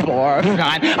 3, 4,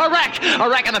 9. A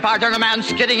wreck in the far turn. A man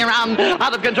skidding around,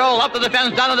 out of control, up to the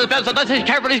fence, down to the fence. Unless he's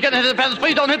careful, he's going to hit the fence.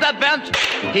 Please don't hit that fence.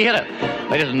 He hit it.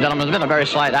 Ladies and gentlemen, there's been a very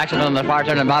slight accident on the far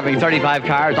turn involving 35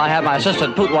 cars. I have my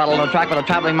assistant Pootwaddle on the track with a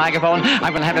traveling microphone.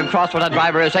 I'm going to have him cross where that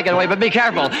driver is. Take it away, but be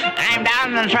careful. I'm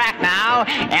down the track now,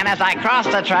 and as I cross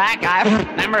the track,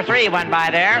 number 3 went by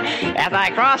there. As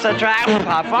I cross the track,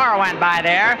 4 went by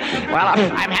there. Well,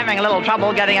 I'm having a little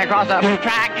trouble getting across the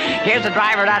track. Here's the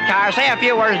driver of that car. Say a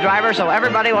few words, driver, so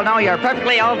everybody will know you're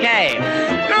perfectly okay.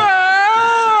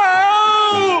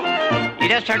 You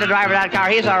just turned the driver of that car.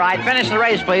 He's all right. Finish the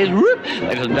race, please. Whoop.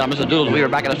 Ladies and gentlemen, Mr. Doodles, we were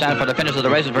back at the stand for the finish of the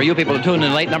races. For you people who tuned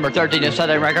in late, number 13 is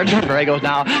setting records. There he goes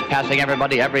now, passing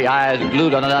everybody. Every eye is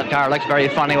glued onto that car. Looks very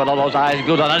funny with all those eyes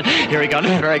glued on it. Here he goes.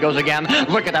 There he goes again.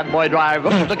 Look at that boy drive.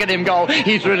 Look at him go.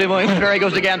 He's really moving. There he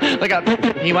goes again. Look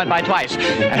at, he went by twice.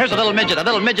 And here's a little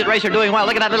midget racer doing well.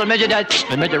 Look at that little midget.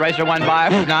 The midget racer went by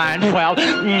 9, 12.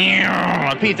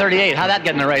 P38. How'd that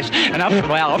get in the race? And up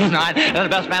 12, 9. And the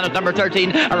best man is number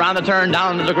 13 around the turn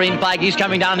down to the green flag. He's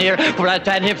coming down here for that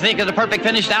 10. If think of the perfect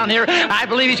finish down here, I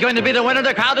believe he's going to be the winner.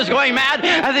 The crowd is going mad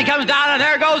as he comes down, and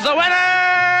there goes the winner!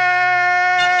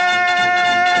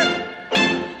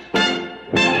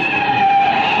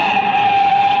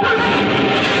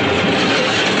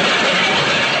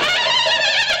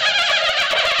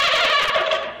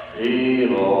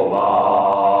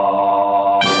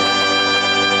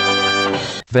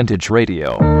 Vintage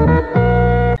Radio.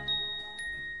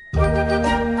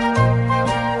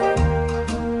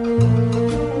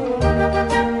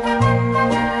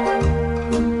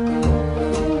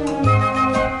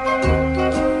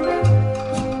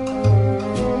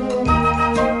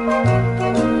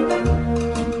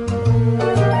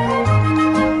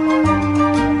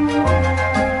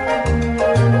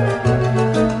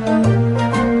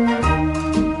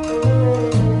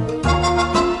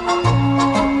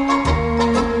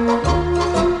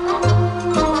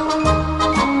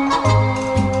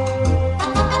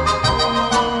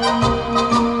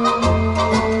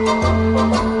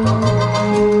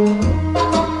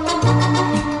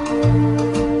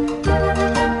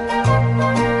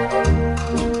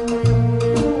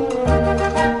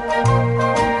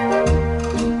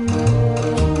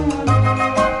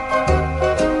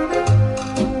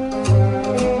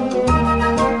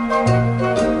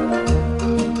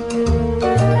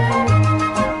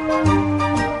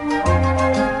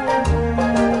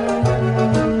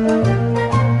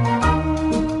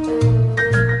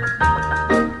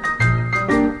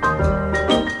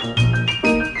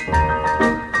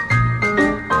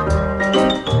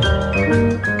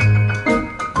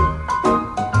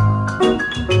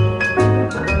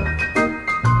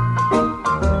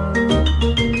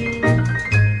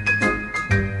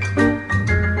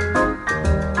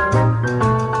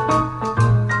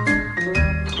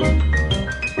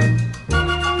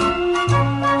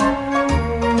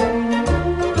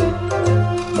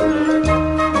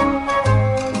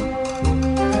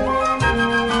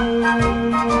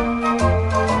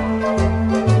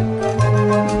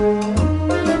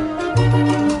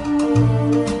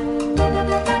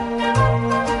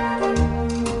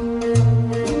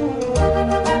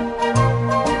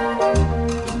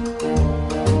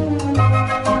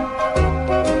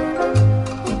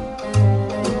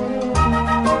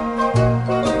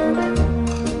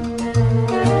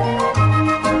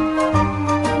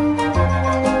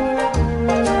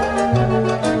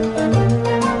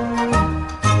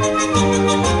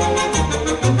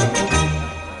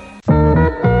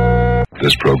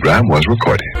 This program was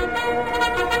recorded.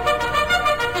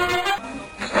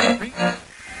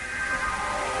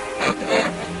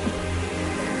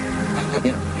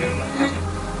 Yeah.